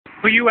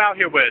Who you out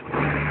here with?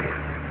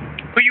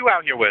 Who you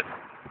out here with?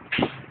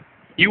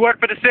 You work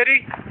for the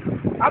city?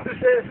 I'm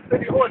just saying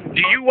city ordinance.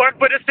 Do you work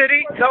for the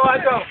city? No, I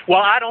don't.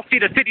 Well, I don't see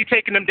the city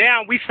taking them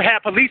down. We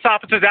have police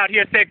officers out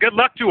here say good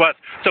luck to us.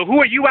 So who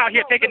are you out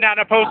here taking down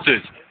our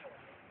posters?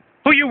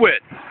 Who you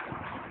with?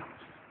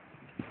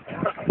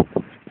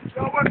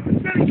 Y'all work for the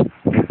city?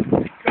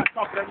 You gotta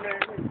talk to that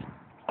man.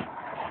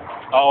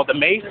 Oh, the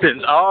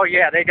Masons. Oh,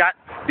 yeah, they got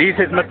these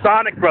his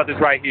Masonic brothers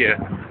right here.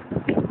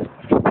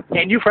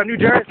 And you from New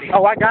Jersey?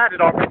 Oh, I got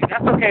it already.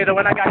 That's okay, though,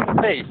 when I got your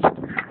face.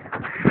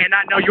 And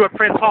I know you're a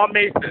Prince Hall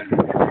Mason.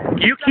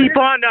 You keep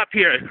on up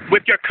here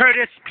with your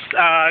Curtis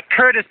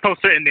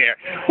poster in there,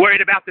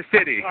 worried about the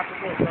city.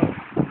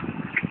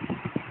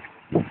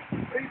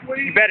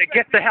 You better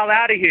get the hell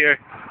out of here.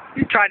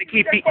 He's trying to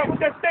keep me.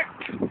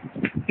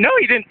 No,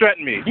 he didn't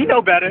threaten me. You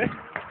know better.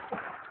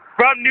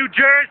 From New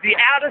Jersey,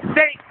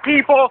 out-of-state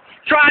people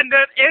trying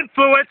to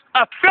influence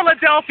a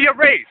Philadelphia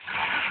race.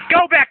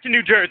 Go back to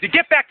New Jersey.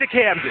 Get back to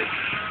Camden.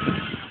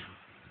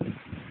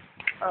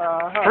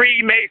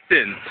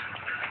 Freemasons.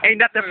 Ain't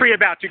nothing free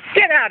about you.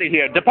 Get out of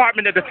here,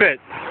 Department of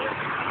Defense.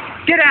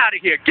 Get out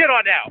of here. Get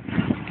on out.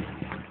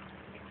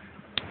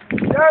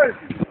 Jersey.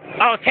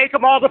 Oh, take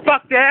them all the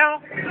fuck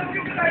down?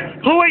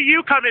 Who are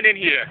you coming in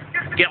here?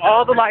 Get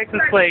all the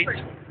license plates.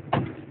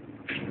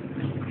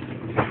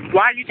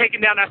 Why are you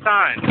taking down our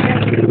signs?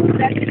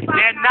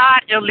 They're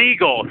not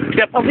illegal.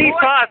 The police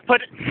saw us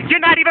put. You're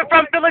not even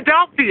from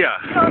Philadelphia.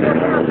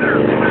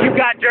 You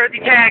got Jersey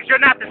tags. You're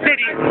not the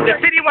city. The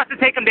city wants to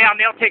take them down.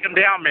 They'll take them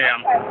down,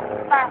 ma'am.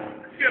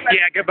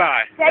 Yeah,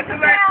 goodbye. Take it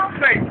down.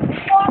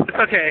 It's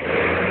okay.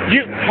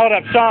 You hold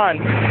up, Sean.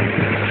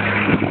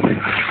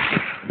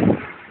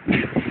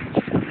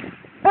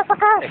 That's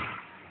okay.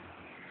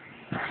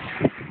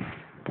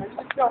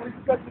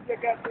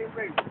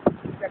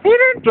 He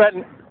didn't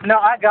threaten. No,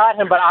 I got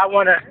him, but I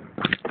want to.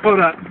 Hold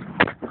up.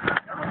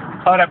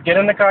 Hold up. Get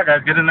in the car,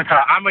 guys. Get in the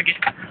car. I'm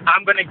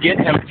gonna get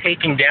him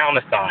taking down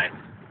the sign.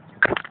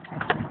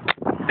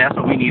 That's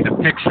what we need. The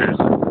pictures.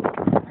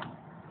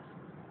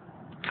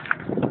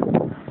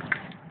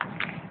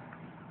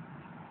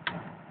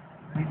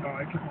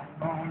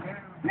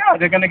 Yeah,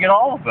 they're gonna get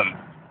all of them.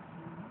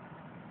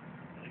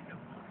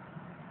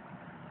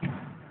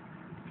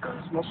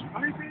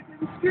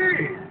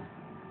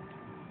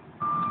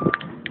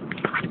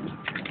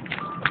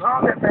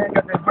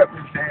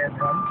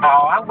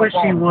 Oh, I wish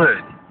he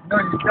would. No,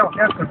 you don't.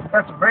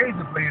 That's a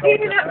razor blade. He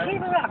didn't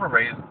have a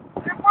razor.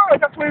 It was.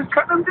 That's what he was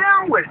cutting them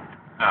down with.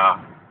 Oh.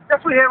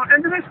 That's what he had on the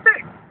end of his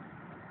stick.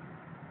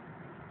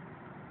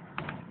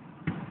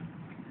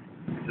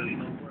 So you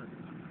know what?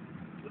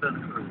 What does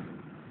it hurt?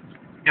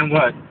 And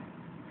what?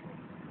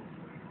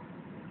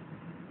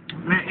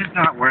 Man, it's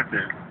not worth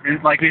it.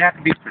 It's like we have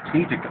to be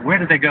strategic. Where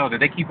did they go?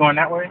 Did they keep going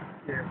that way?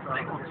 Yeah,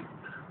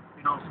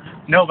 You know what I'm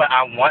saying? No, but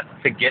I want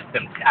to get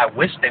them. I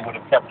wish they would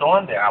have kept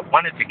on there. I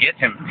wanted to get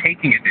him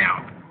taking it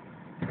down.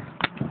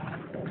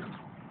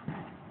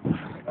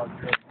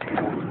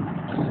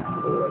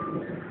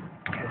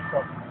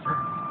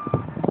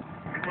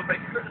 What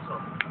makes you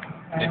criticism?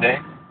 Did they?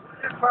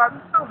 It's probably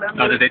so.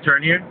 Oh, did they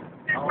turn here?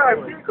 It's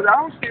probably because I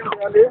don't see him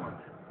down there.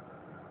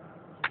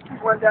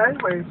 He's one down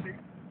anyway, see.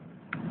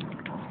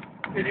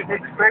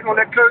 They're gonna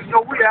let Curtis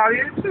know we out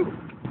here too.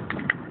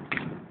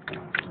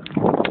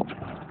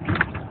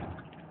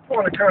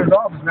 Going to Curtis'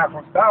 office is not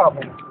gonna stop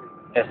him.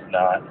 It's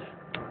not.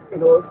 You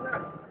know, it's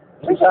not.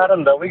 We got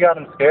him though. We got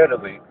him scared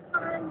of it.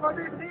 Well,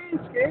 they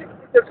ain't scared.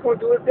 They're just gonna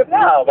do it different.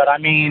 No, but I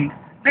mean,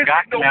 This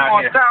got is no him out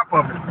more here. top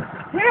of it.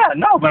 Yeah,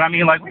 no, but I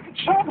mean, like we can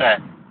show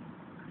that.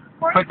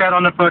 Put that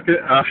on the fucking.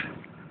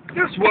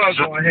 This was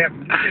gonna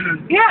happen.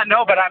 Yeah,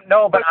 no, but I'm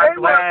They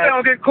glad.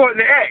 don't get caught in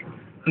the act.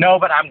 No,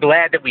 but I'm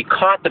glad that we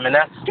caught them, and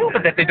that's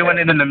stupid that they're doing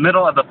it in the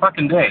middle of the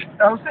fucking day.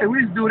 I was saying we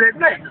used to do that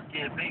night. Just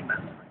campaign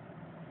message.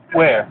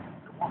 Where?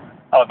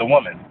 Oh, the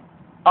woman.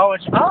 Oh,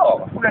 it's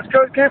That's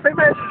Curtis campaign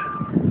message.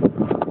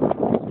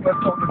 Let's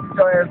talk to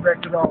your ass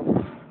back to the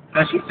office.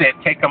 No, she said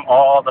take them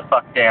all the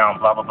fuck down.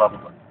 Blah blah blah blah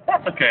blah.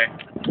 That's okay.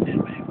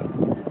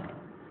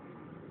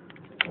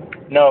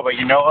 No, but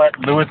you know what?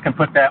 Lewis can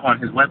put that on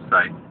his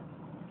website.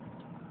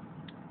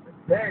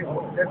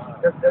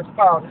 That's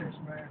politics,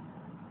 man.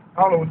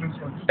 I don't know what this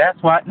one.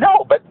 That's why.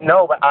 No, but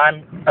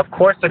I'm. Of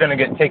course they're gonna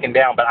get taken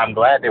down, but I'm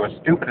glad they were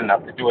stupid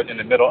enough to do it in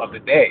the middle of the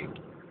day,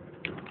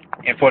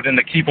 and for them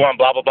to keep on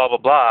blah blah blah blah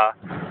blah.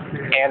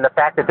 And the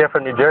fact that they're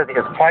from New Jersey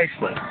is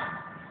priceless.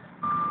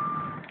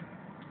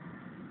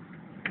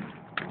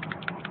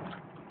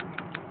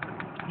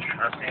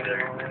 I've seen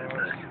everything.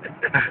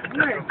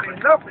 You ain't seen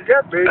nothing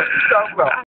yet, baby. You talking about?